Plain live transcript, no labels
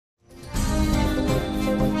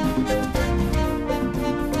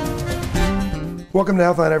Welcome to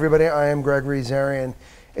Healthline, everybody. I am Gregory Zarian.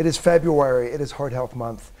 It is February. It is Heart Health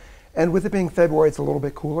Month. And with it being February, it's a little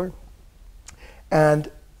bit cooler.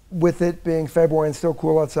 And with it being February and still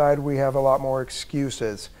cool outside, we have a lot more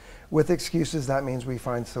excuses. With excuses, that means we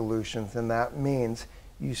find solutions. And that means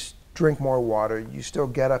you drink more water. You still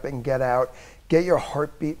get up and get out, get your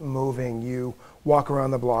heartbeat moving. You walk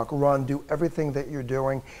around the block, run, do everything that you're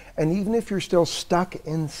doing. And even if you're still stuck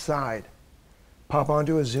inside, pop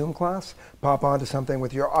onto a Zoom class, pop onto something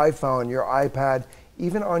with your iPhone, your iPad,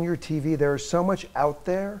 even on your TV. There's so much out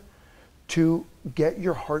there to get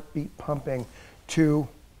your heartbeat pumping, to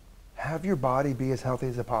have your body be as healthy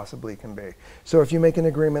as it possibly can be. So if you make an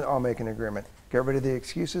agreement, I'll make an agreement. Get rid of the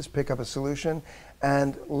excuses, pick up a solution,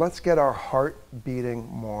 and let's get our heart beating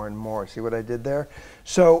more and more. See what I did there?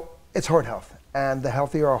 So it's heart health, and the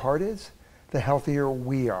healthier our heart is, the healthier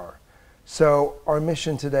we are. So our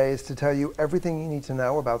mission today is to tell you everything you need to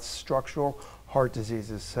know about structural heart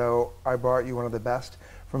diseases. So I brought you one of the best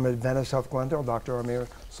from Adventist Health Glendale, Dr. Amir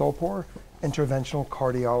Solhpour, interventional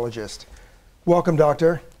cardiologist. Welcome,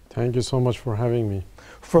 doctor. Thank you so much for having me.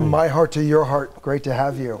 From my heart to your heart, great to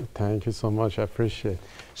have you. Thank you so much, I appreciate it.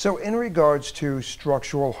 So in regards to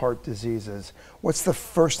structural heart diseases, what's the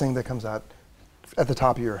first thing that comes out at the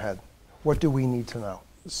top of your head? What do we need to know?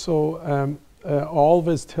 So I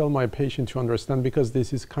always tell my patient to understand, because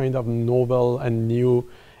this is kind of novel and new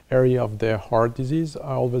area of the heart disease,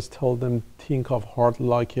 I always tell them think of heart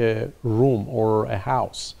like a room or a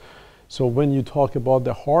house. So when you talk about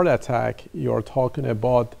the heart attack, you're talking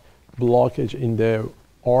about blockage in the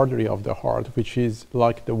artery of the heart, which is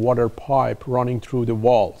like the water pipe running through the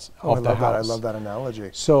walls of the house. I love that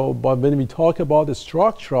analogy. So, but when we talk about the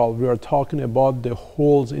structural, we are talking about the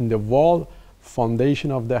holes in the wall,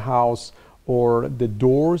 foundation of the house, or the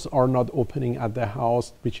doors are not opening at the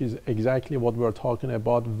house, which is exactly what we're talking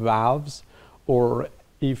about, valves, or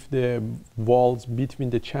if the walls between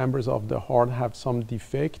the chambers of the heart have some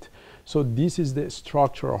defect. So this is the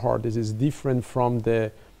structural heart. This is different from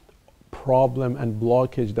the problem and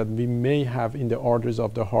blockage that we may have in the arteries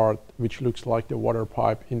of the heart, which looks like the water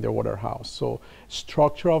pipe in the water house. So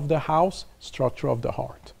structure of the house, structure of the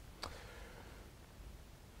heart.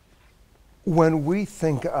 When we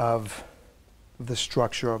think of the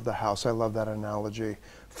structure of the house, I love that analogy.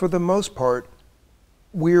 For the most part,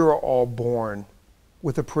 we are all born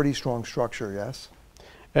with a pretty strong structure, yes?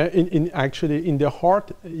 Actually, in the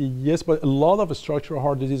heart, yes, but a lot of structural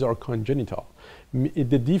heart disease are congenital.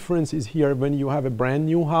 The difference is here, when you have a brand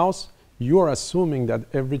new house, you are assuming that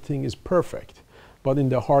everything is perfect. But in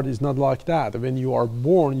the heart, it's not like that. When you are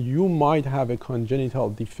born, you might have a congenital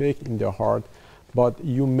defect in the heart, but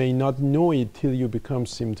you may not know it till you become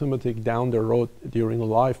symptomatic down the road during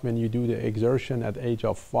life, when you do the exertion at age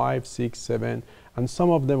of 5, 6, 7, and some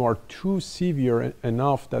of them are too severe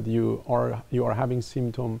enough that you are having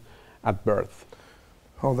symptom at birth.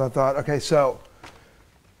 Hold that thought. Okay, so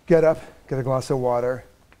get up, get a glass of water,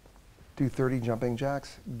 do 30 jumping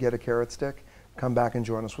jacks, get a carrot stick, come back and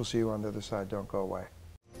join us. We'll see you on the other side. Don't go away.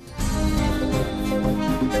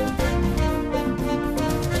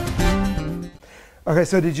 Okay,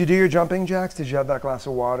 so did you do your jumping jacks? Did you have that glass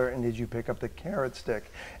of water? And did you pick up the carrot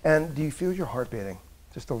stick? And do you feel your heart beating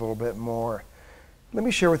just a little bit more? Let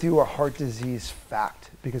me share with you a heart disease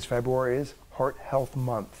fact, because February is Heart Health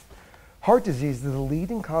Month. Heart disease is the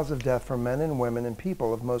leading cause of death for men and women and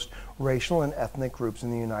people of most racial and ethnic groups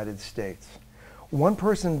in the United States. One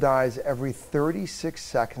person dies every 36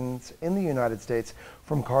 seconds in the United States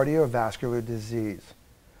from cardiovascular disease.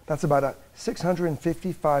 That's about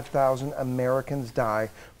 655,000 Americans die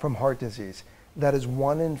from heart disease. That is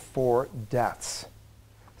 1 in 4 deaths.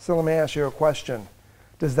 So let me ask you a question.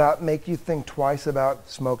 Does that make you think twice about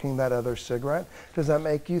smoking that other cigarette? Does that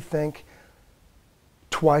make you think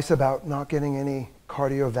twice about not getting any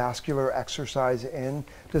cardiovascular exercise in?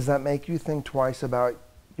 Does that make you think twice about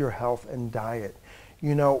your health and diet?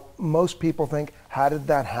 You know, most people think, how did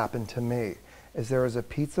that happen to me? Is there a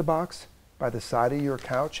pizza box by the side of your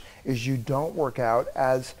couch? Is you don't work out,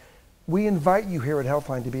 as we invite you here at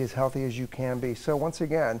Healthline to be as healthy as you can be. So once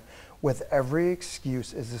again, with every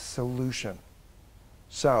excuse is a solution.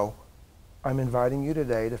 So I'm inviting you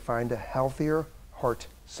today to find a healthier heart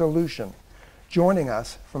solution. Joining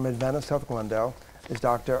us from Adventist Health Glendale is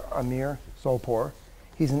Dr. Amir Solhpour.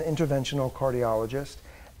 He's an interventional cardiologist,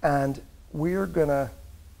 and we're gonna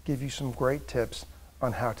give you some great tips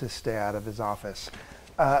on how to stay out of his office.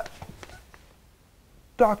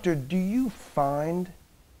 Doctor, do you find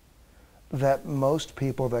that most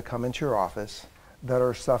people that come into your office that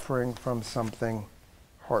are suffering from something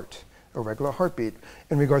heart, irregular heartbeat,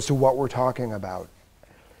 in regards to what we're talking about,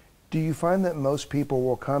 Do you find that most people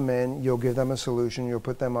will come in, you'll give them a solution, you'll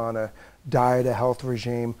put them on a diet, a health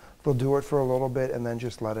regime, they'll do it for a little bit and then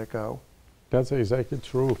just let it go? That's exactly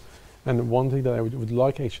true. And one thing that I would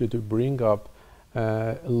like actually to bring up,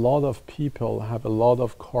 a lot of people have a lot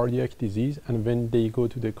of cardiac disease, and when they go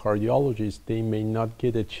to the cardiologist, they may not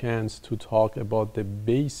get a chance to talk about the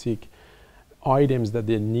basic items that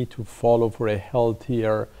they need to follow for a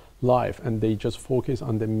healthier life, and they just focus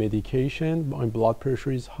on the medication. My blood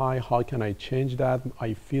pressure is high, how can I change that?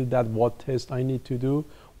 I feel that, what test I need to do?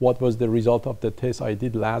 What was the result of the test I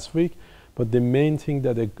did last week? But the main thing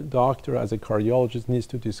that a doctor as a cardiologist needs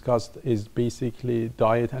to discuss is basically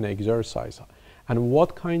diet and exercise, and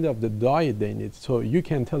what kind of the diet they need. So you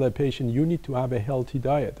can tell a patient you need to have a healthy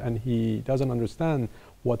diet, and he doesn't understand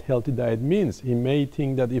what healthy diet means. He may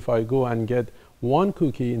think that if I go and get 1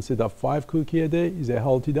 cookie instead of 5 cookies a day is a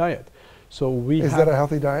healthy diet. So is that a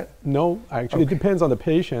healthy diet? No, actually, Okay. it depends on the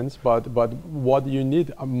patients, but what you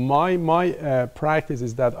need, my practice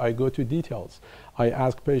is that I go to details. I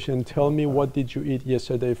ask patient, tell me what did you eat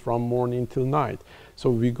yesterday from morning till night. So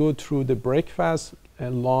we go through the breakfast,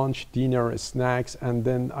 lunch, dinner, snacks, and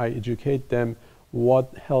then I educate them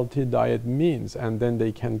what healthy diet means, and then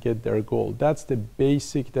they can get their goal. That's the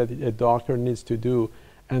basic that a doctor needs to do.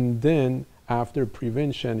 And then after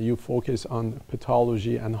prevention, you focus on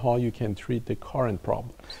pathology and how you can treat the current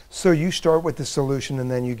problem. So you start with the solution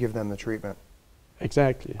and then you give them the treatment.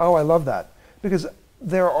 Exactly. Oh, I love that. Because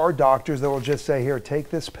there are doctors that will just say, here, take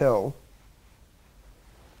this pill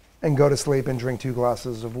and go to sleep and drink 2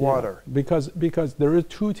 glasses of water. Yeah, because there are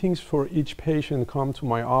 2 things for each patient come to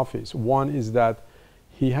my office. One is that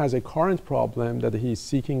he has a current problem that he's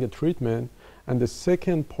seeking a treatment, and the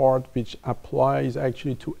second part, which applies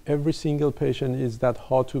actually to every single patient, is that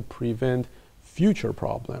how to prevent future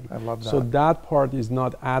problem. I love that. So that part is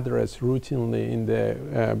not addressed routinely in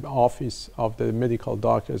the office of the medical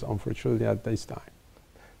doctors, unfortunately, at this time.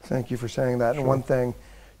 Thank you for saying that. Sure. And one thing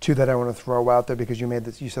too that I want to throw out there, because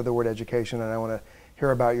you said the word education, and I want to hear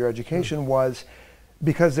about your education, was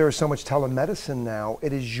because there is so much telemedicine now,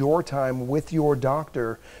 it is your time with your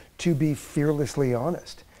doctor to be fearlessly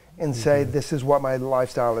honest and say, this is what my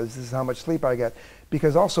lifestyle is, this is how much sleep I get.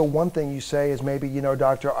 Because also one thing you say is maybe,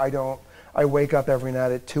 doctor, I wake up every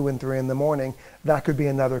night at 2 and 3 in the morning. That could be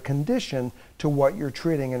another condition to what you're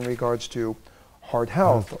treating in regards to heart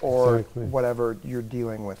health or exactly. whatever you're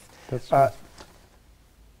dealing with. That's right.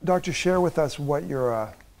 Doctor, share with us what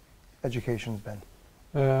your education's been.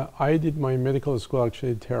 I did my medical school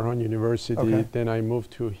actually at Tehran University. Okay. Then I moved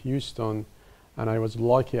to Houston, and I was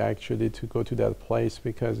lucky actually to go to that place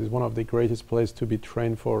because it's one of the greatest places to be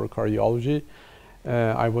trained for cardiology.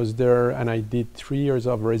 I was there and I did 3 years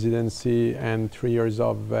of residency and 3 years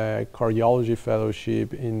of cardiology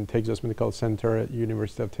fellowship in Texas Medical Center,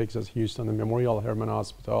 University of Texas, Houston, and Memorial Hermann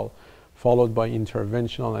Hospital, followed by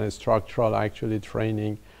interventional and structural actually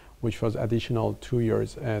training, which was additional 2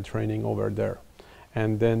 years training over there.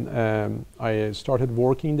 And then I started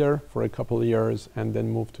working there for a couple of years and then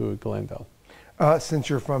moved to Glendale. Since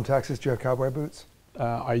you're from Texas, do you have cowboy boots?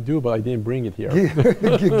 I do, but I didn't bring it here.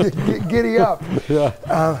 Giddy up.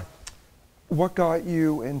 Yeah. What got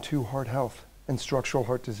you into heart health and structural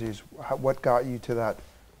heart disease? What got you to that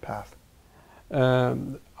path?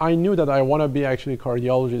 I knew that I want to be actually a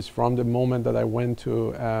cardiologist from the moment that I went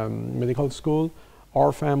to medical school.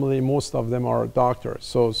 Our family, most of them are doctors.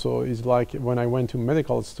 So it's like when I went to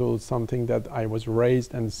medical school, something that I was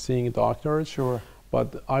raised and seeing doctors. Sure.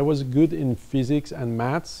 But I was good in physics and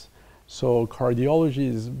maths. So cardiology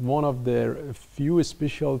is one of the few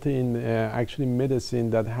specialty in actually medicine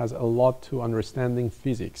that has a lot to understanding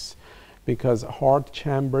physics, because heart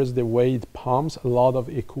chambers, the way it pumps, a lot of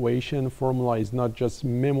equation formula is not just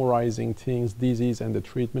memorizing things, disease and the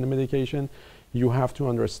treatment medication, you have to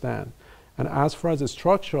understand. And as far as the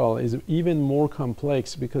structural is even more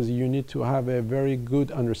complex because you need to have a very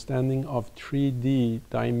good understanding of 3D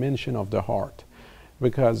dimension of the heart.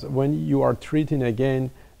 Because when you are treating again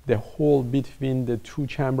the hole between the 2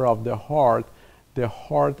 chambers of the heart,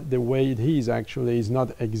 the way it is actually is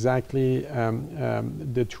not exactly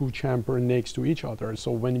the 2 chambers next to each other. So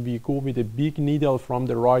when we go with a big needle from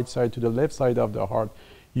the right side to the left side of the heart,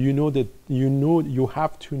 you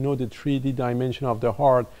have to know the 3D dimension of the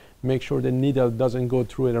heart. Make sure the needle doesn't go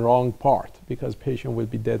through the wrong part because patient will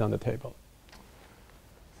be dead on the table.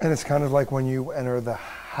 And it's kind of like when you enter the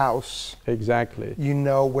house. Exactly. You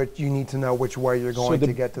need to know which way you're going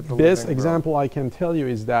to get to the living best room. example I can tell you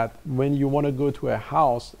is that when you want to go to a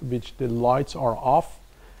house which the lights are off,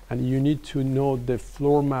 and you need to know the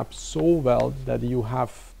floor map so well that you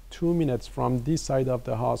have 2 minutes from this side of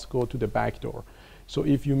the house go to the back door. So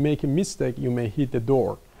if you make a mistake, you may hit the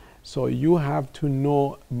door. So you have to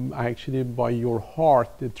know actually by your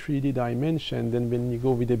heart the 3D dimension. Then when you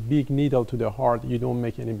go with a big needle to the heart, you don't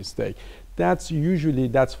make any mistake. That's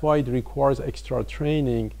why it requires extra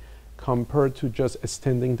training compared to just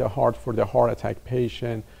extending the heart for the heart attack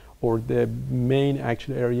patient, or the main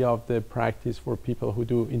actual area of the practice for people who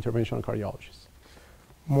do interventional cardiologists.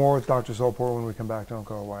 More with Dr. Solhpour when we come back. Don't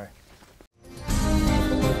go away.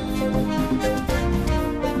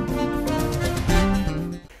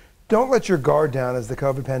 Don't let your guard down as the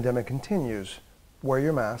COVID pandemic continues. Wear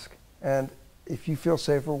your mask, and if you feel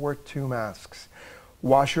safer, wear 2 masks.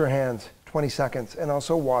 Wash your hands 20 seconds, and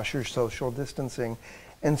also wash your social distancing,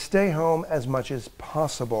 and stay home as much as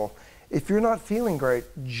possible. If you're not feeling great,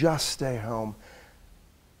 just stay home.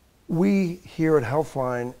 We here at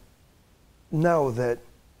Healthline know that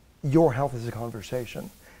your health is a conversation.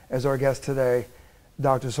 As our guest today,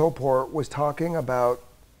 Dr. Solhpour, was talking about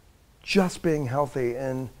just being healthy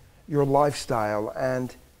in your lifestyle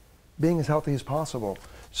and being as healthy as possible.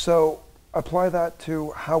 So apply that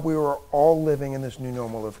to how we were all living in this new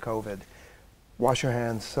normal of COVID. Wash your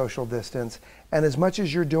hands, social distance, and as much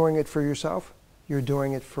as you're doing it for yourself, you're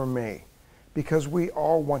doing it for me, because we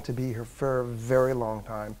all want to be here for a very long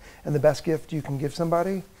time. And the best gift you can give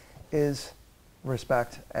somebody is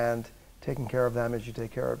respect and taking care of them as you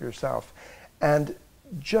take care of yourself. And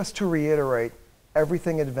just to reiterate,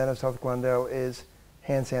 everything at Adventist Health Glendale is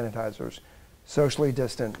hand sanitizers, socially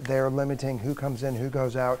distant. They're limiting who comes in, who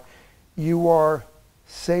goes out. You are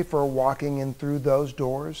safer walking in through those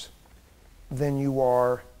doors than you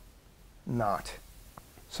are not.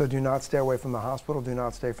 So do not stay away from the hospital. Do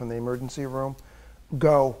not stay from the emergency room.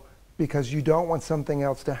 Go, because you don't want something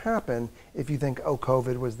else to happen if you think, oh,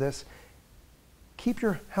 COVID was this. Keep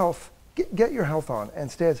your health, get your health on, and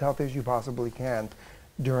stay as healthy as you possibly can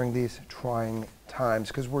during these trying times,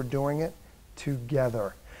 because we're doing it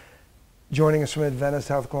together. Joining us from Adventist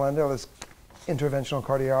Health Glendale is interventional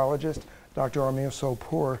cardiologist, Dr. Amir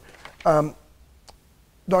Solhpour.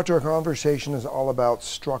 Doctor, our conversation is all about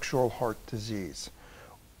structural heart disease.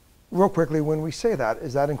 Real quickly, when we say that,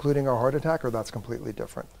 is that including a heart attack, or that's completely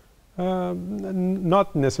different?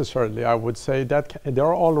 Not necessarily. I would say that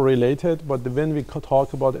they're all related, but when we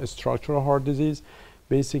talk about a structural heart disease,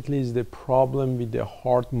 basically is the problem with the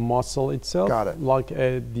heart muscle itself. Got it. Like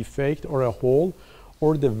a defect or a hole,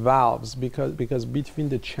 or the valves, because between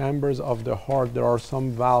the chambers of the heart, there are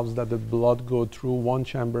some valves that the blood go through one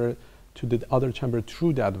chamber to the other chamber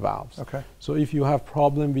through that valves. Okay. So if you have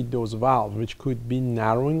problem with those valves, which could be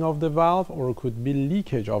narrowing of the valve, or could be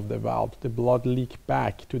leakage of the valve, the blood leak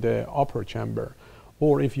back to the upper chamber,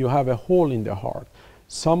 or if you have a hole in the heart,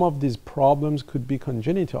 some of these problems could be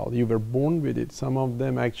congenital. You were born with it. Some of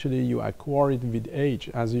them actually you acquire it with age.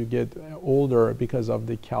 As you get older, because of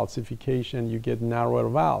the calcification, you get narrower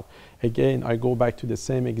valve. Again, I go back to the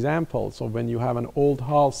same example. So when you have an old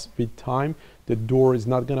house, with time, the door is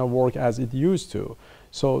not going to work as it used to.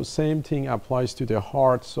 So same thing applies to the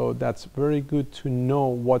heart. So that's very good to know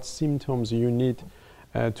what symptoms you need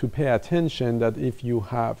to pay attention, that if you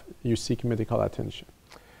have, you seek medical attention.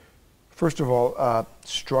 First of all,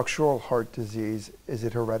 structural heart disease, is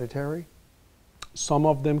it hereditary? Some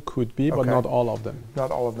of them could be, but not all of them.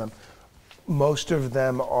 Not all of them. Most of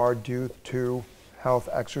them are due to health,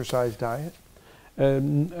 exercise, diet?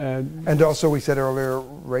 And also, we said earlier,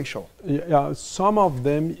 racial. Yeah, some of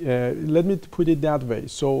them, let me put it that way.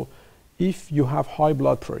 So if you have high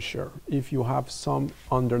blood pressure, if you have some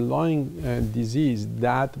underlying disease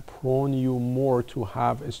that prone you more to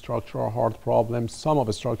have a structural heart problem, some of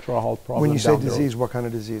a structural heart problem. When you say disease, what kind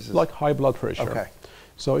of diseases? Like high blood pressure. Okay.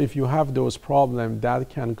 So if you have those problems, that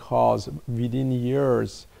can cause within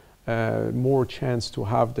years more chance to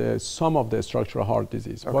have some of the structural heart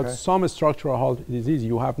disease. Okay. But some structural heart disease,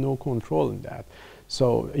 you have no control in that.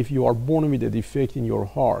 So if you are born with a defect in your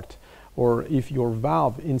heart, or if your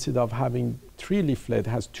valve, instead of having 3 leaflet,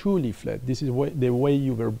 has 2 leaflet, this is the way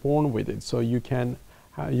you were born with it. So you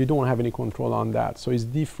don't have any control on that. So it's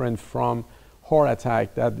different from heart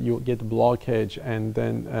attack, that you get blockage and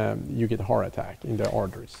then you get heart attack in the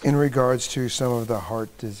arteries. In regards to some of the heart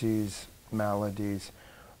disease maladies,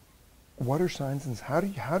 what are signs and how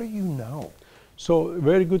do you know? So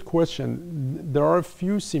very good question. There are a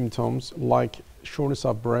few symptoms like shortness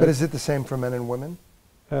of breath. But is it the same for men and women?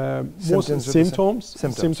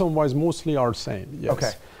 Symptom-wise, mostly are same, yes.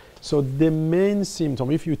 Okay. So the main symptom,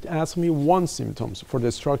 if you ask me one symptom for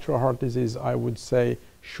the structural heart disease, I would say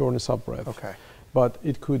shortness of breath. Okay. But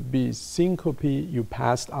it could be syncope, you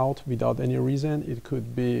passed out without any reason. It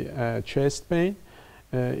could be chest pain.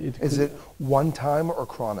 Is it one time or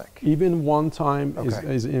chronic? Even one time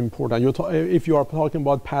is important. If you are talking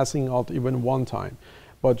about passing out, even one time.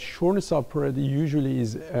 But shortness of breath usually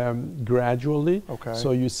is gradually. Okay.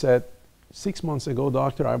 So you said 6 months ago,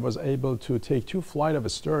 doctor, I was able to take 2 flights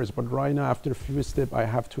of stairs, but right now after a few steps, I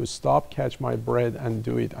have to stop, catch my breath and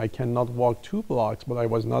do it. I cannot walk 2 blocks, but I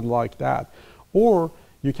was not like that. Or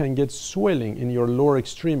you can get swelling in your lower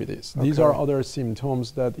extremities. Okay. These are other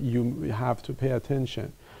symptoms that you have to pay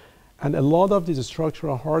attention. And a lot of these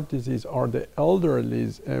structural heart disease are the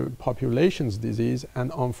elderly population's disease,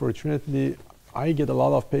 and unfortunately, I get a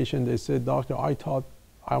lot of patients, they say, doctor, I thought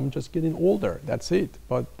I'm just getting older, that's it,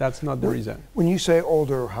 but that's not the reason. When you say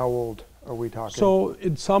older, how old are we talking? So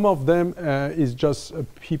some of them is just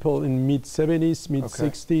people in mid-70s,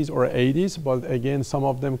 mid-60s or 80s, but again, some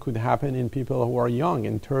of them could happen in people who are young,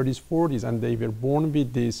 in 30s, 40s, and they were born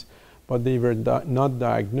with this, but they were not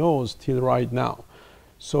diagnosed till right now.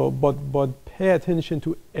 So, but pay attention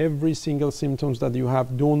to every single symptoms that you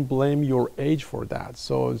have. Don't blame your age for that.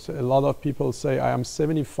 So a lot of people say, I am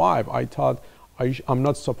 75. I thought I'm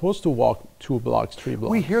not supposed to walk 2 blocks, 3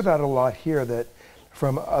 blocks. We hear that a lot here, that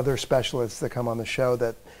from other specialists that come on the show,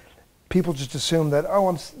 that people just assume that, oh,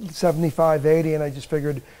 I'm 75, 80, and I just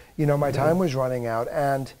figured, you know, my time was running out.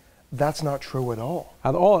 And that's not true at all.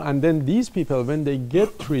 At all. And then these people, when they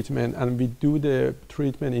get treatment and we do the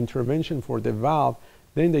treatment intervention for the valve,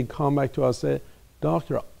 then they come back to us and say,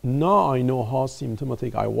 doctor, now I know how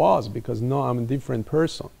symptomatic I was because now I'm a different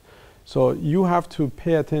person. So you have to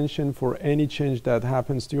pay attention for any change that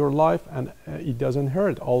happens to your life, and it doesn't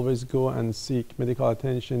hurt. Always go and seek medical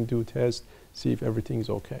attention, do tests, see if everything's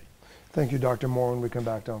okay. Thank you, Dr. Moore. When we come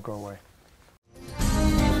back, don't go away.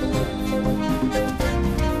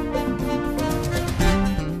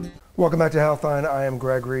 Welcome back to Healthline. I am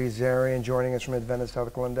Gregory Zarian. Joining us from Adventist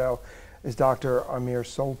Health Glendale is Dr. Amir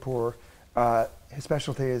Solhpour. His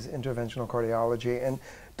specialty is interventional cardiology. And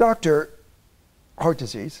doctor, heart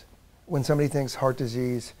disease, when somebody thinks heart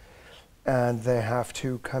disease and they have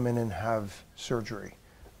to come in and have surgery,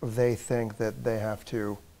 they think that they have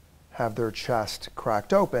to have their chest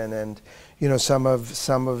cracked open. And you know, some of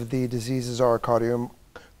the diseases are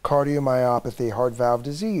cardiomyopathy, heart valve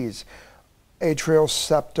disease, atrial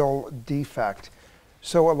septal defect.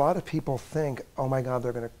 So a lot of people think, oh my God,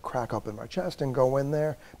 they're going to crack open my chest and go in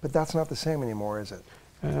there, but that's not the same anymore, is it?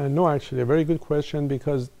 No, actually, a very good question,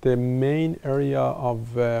 because the main area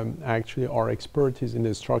of actually our expertise in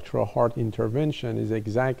the structural heart intervention is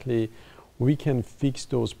exactly we can fix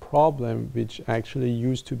those problems which actually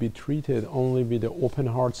used to be treated only with the open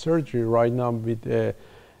heart surgery. Right now with a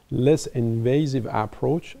less invasive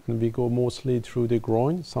approach, and we go mostly through the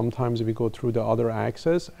groin. Sometimes we go through the other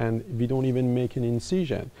axis, and we don't even make an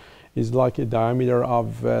incision. It's like a diameter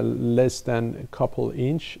of less than a couple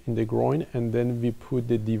inch in the groin, and then we put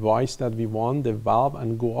the device that we want, the valve,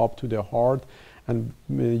 and go up to the heart, and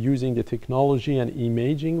using the technology and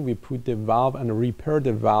imaging, we put the valve and repair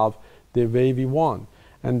the valve the way we want.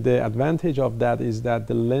 And the advantage of that is that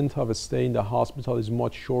the length of a stay in the hospital is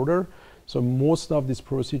much shorter. So most of these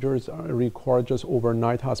procedures require just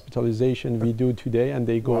overnight hospitalization. We do today, and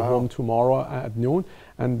they go home tomorrow at noon,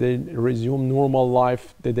 and they resume normal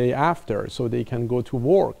life the day after, so they can go to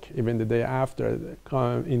work even the day after.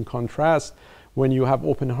 In contrast, when you have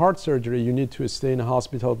open heart surgery, you need to stay in the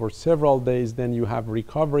hospital for several days, then you have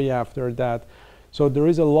recovery after that. So there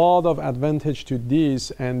is a lot of advantage to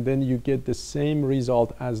this, and then you get the same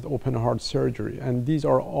result as the open heart surgery. And these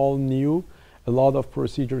are all new. A lot of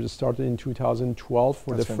procedures started in 2012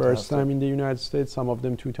 for the first time in the United States, some of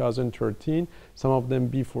them 2013, some of them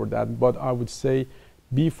before that. But I would say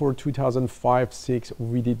before 2005-06,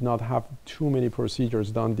 we did not have too many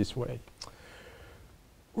procedures done this way.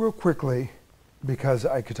 Real quickly, because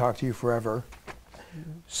I could talk to you forever.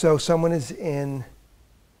 So someone is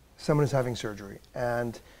having surgery,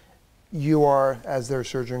 and you are, as their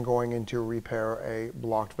surgeon, going in to repair a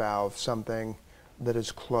blocked valve, something that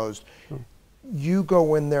is closed. You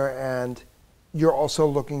go in there and you're also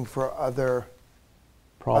looking for other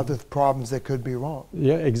problems that could be wrong.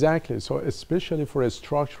 Yeah, exactly. So especially for a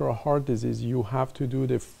structural heart disease, you have to do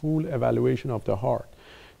the full evaluation of the heart.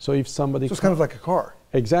 So if somebody... So it's kind of like a car.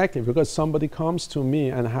 Exactly, because somebody comes to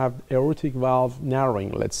me and have aortic valve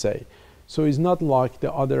narrowing, let's say. So it's not like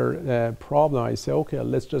the other problem. I say, okay,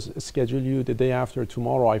 let's just schedule you the day after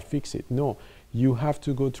tomorrow, I fix it. No. You have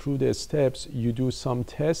to go through the steps. You do some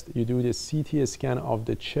tests. You do the CT scan of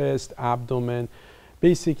the chest, abdomen.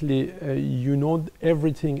 Basically, you know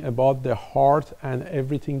everything about the heart and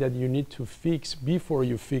everything that you need to fix before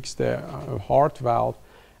you fix the heart valve.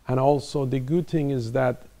 And also the good thing is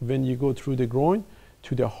that when you go through the groin,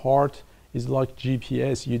 to the heart is like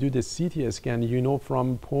GPS. You do the CT scan, you know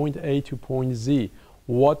from point A to point Z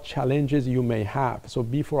what challenges you may have. So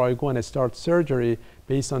before I go and start surgery,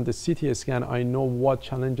 based on the CT scan, I know what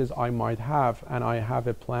challenges I might have, and I have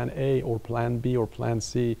a plan A or plan B or plan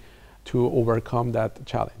C to overcome that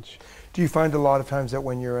challenge. Do you find a lot of times that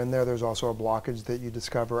when you're in there, there's also a blockage that you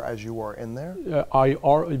discover as you are in there?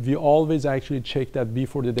 We always actually check that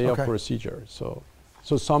before the day of procedure. So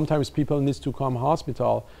sometimes people need to come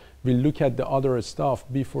hospital. We look at the other stuff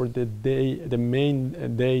before the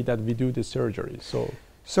main day that we do the surgery.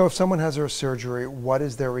 So if someone has their surgery, what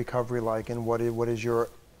is their recovery like, and what is your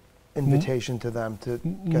invitation to them to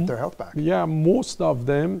get their health back? Yeah, most of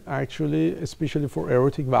them actually, especially for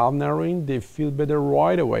aortic valve narrowing, they feel better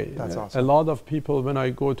right away. That's awesome. A lot of people, when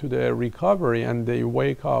I go to the recovery and they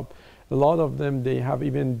wake up, a lot of them, they have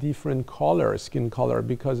even different color, skin color,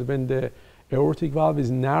 because when the aortic valve is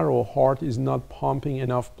narrow, heart is not pumping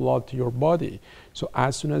enough blood to your body. So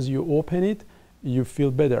as soon as you open it, you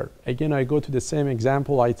feel better. Again, I go to the same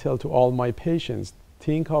example I tell to all my patients.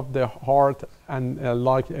 Think of the heart and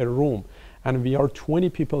like a room, and we are 20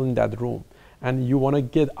 people in that room, and you want to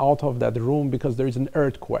get out of that room because there is an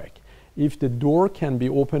earthquake. If the door can be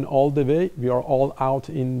open all the way, we are all out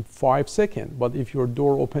in 5 seconds. But if your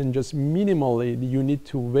door open just minimally, you need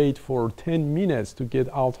to wait for 10 minutes to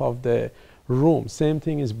get out of the room. Same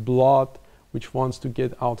thing is blood, which wants to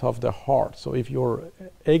get out of the heart. So if your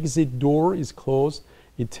exit door is closed,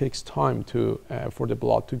 it takes time to for the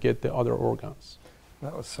blood to get the other organs.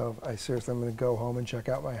 That was I'm going to go home and check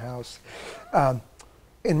out my house.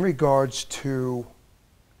 In regards to,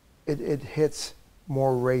 it hits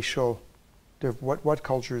more racial, what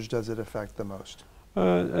cultures does it affect the most?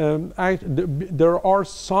 There are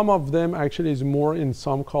some of them actually is more in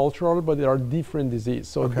some cultural, but there are different diseases.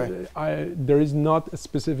 So there is not a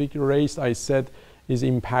specific race I said is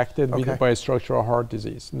impacted by structural heart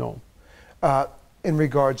disease, no. In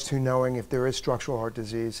regards to knowing if there is structural heart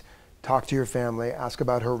disease, talk to your family, ask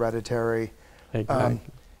about hereditary. Exactly.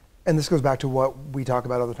 And this goes back to what we talk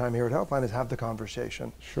about all the time here at Healthline, is have the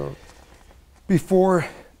conversation. Sure. Before,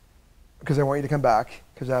 because I want you to come back,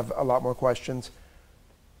 because I have a lot more questions.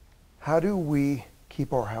 How do we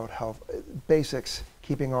keep our heart health, basics,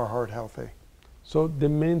 keeping our heart healthy? So the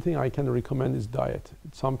main thing I can recommend is diet.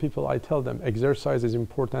 Some people, I tell them, exercise is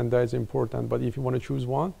important, diet is important, but if you want to choose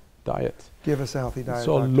one, diet. Give us a healthy diet.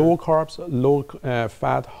 So doctor. low carbs, low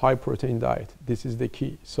fat, high protein diet. This is the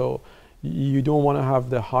key. So you don't want to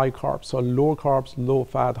have the high carbs. So low carbs, low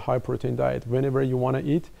fat, high protein diet. Whenever you want to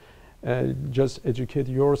eat, just educate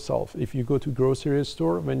yourself. If you go to grocery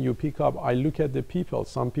store, when you pick up, I look at the people.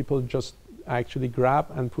 Some people just actually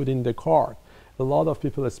grab and put in the cart. A lot of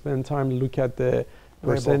people spend time look at the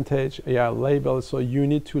percentage, label. So you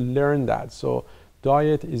need to learn that. So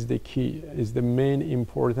diet is the key, is the main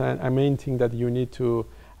thing that you need to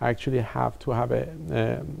actually have to have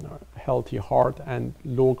a healthy heart, and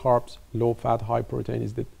low carbs, low fat, high protein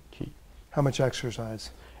is the key. How much exercise?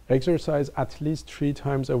 Exercise at least 3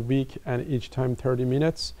 times a week, and each time 30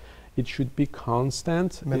 minutes. It should be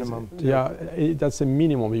constant. Minimum. That's a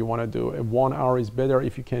minimum you want to do. 1 hour is better.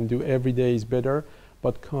 If you can do every day is better.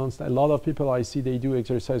 But constant. A lot of people I see, they do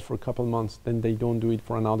exercise for a couple months, then they don't do it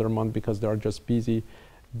for another month because they are just busy.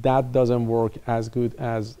 That doesn't work as good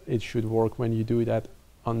as it should work when you do it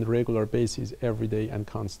on a regular basis, every day and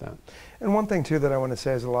constant. And one thing too that I want to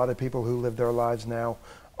say is a lot of people who live their lives now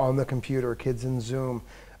on the computer, kids in Zoom.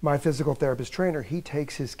 My physical therapist trainer, he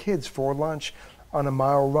takes his kids for lunch on a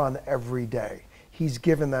mile run every day. He's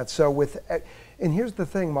given that. And here's the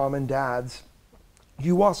thing, mom and dads,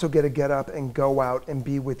 you also get to get up and go out and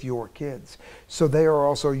be with your kids. So they are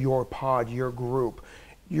also your pod, your group.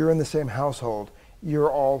 You're in the same household.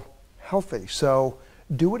 You're all healthy. So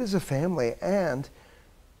do it as a family. And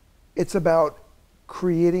it's about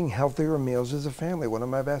creating healthier meals as a family. One of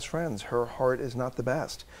my best friends, her heart is not the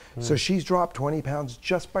best. So she's dropped 20 pounds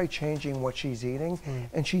just by changing what she's eating.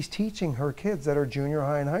 And she's teaching her kids that are junior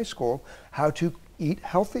high and high school how to eat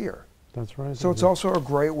healthier. That's right. So it's also a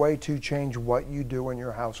great way to change what you do in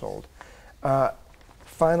your household.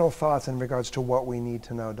 Final thoughts in regards to what we need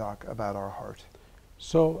to know, Doc, about our heart.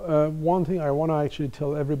 So one thing I want to actually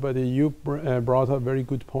tell everybody, you brought up a very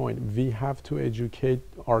good point. We have to educate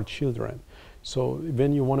our children. So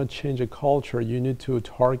when you want to change a culture, you need to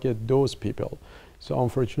target those people. So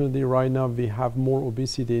unfortunately, right now we have more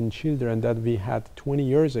obesity in children than we had 20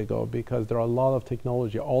 years ago because there are a lot of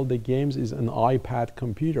technology. All the games is an iPad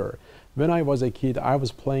computer. When I was a kid, I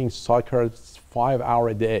was playing soccer 5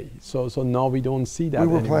 hours a day. So now we don't see that We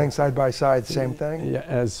were anymore. playing side by side, same thing?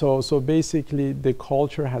 Yeah, so basically the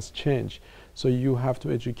culture has changed. So you have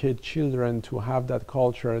to educate children to have that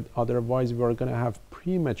culture. Otherwise, we are going to have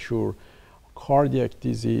premature cardiac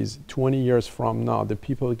disease 20 years from now. The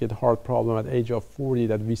people get heart problem at age of 40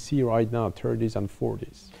 that we see right now, 30s and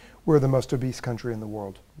 40s. We're the most obese country in the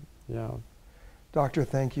world. Yeah. Doctor,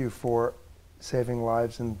 thank you for saving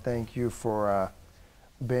lives, and thank you for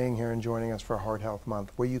being here and joining us for Heart Health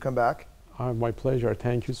Month. Will you come back? My pleasure.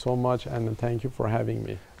 Thank you so much, and thank you for having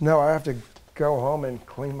me. No, I have to go home and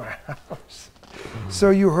clean my house. So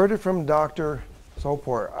you heard it from Dr.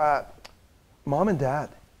 Solhpour. Mom and Dad,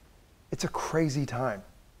 it's a crazy time.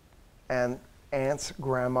 And aunts,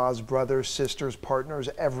 grandmas, brothers, sisters, partners,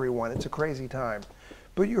 everyone, it's a crazy time.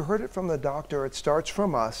 But you heard it from the doctor. It starts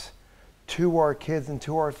from us to our kids and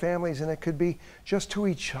to our families, and it could be just to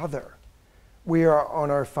each other. We are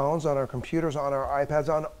on our phones, on our computers, on our iPads,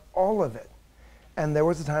 on all of it. And there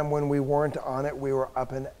was a time when we weren't on it, we were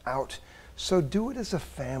up and out. So do it as a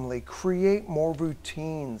family. Create more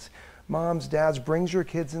routines. Moms, dads, brings your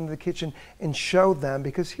kids into the kitchen and show them,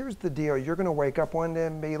 because here's the deal. You're going to wake up one day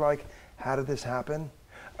and be like, how did this happen?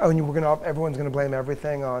 Oh, and everyone's going to blame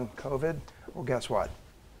everything on COVID. Well, guess what?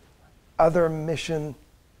 Other mission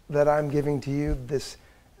that I'm giving to you this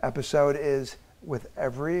episode is, with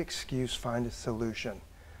every excuse, find a solution.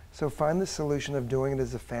 So find the solution of doing it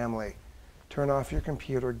as a family. Turn off your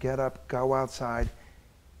computer, get up, go outside,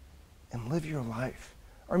 and live your life.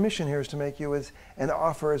 Our mission here is to make you and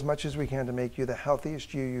offer as much as we can to make you the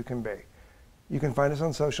healthiest you can be. You can find us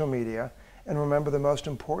on social media, and remember, the most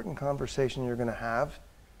important conversation you're going to have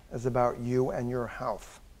is about you and your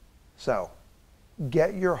health. So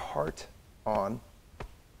get your heart on,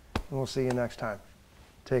 and we'll see you next time.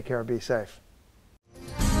 Take care, be safe.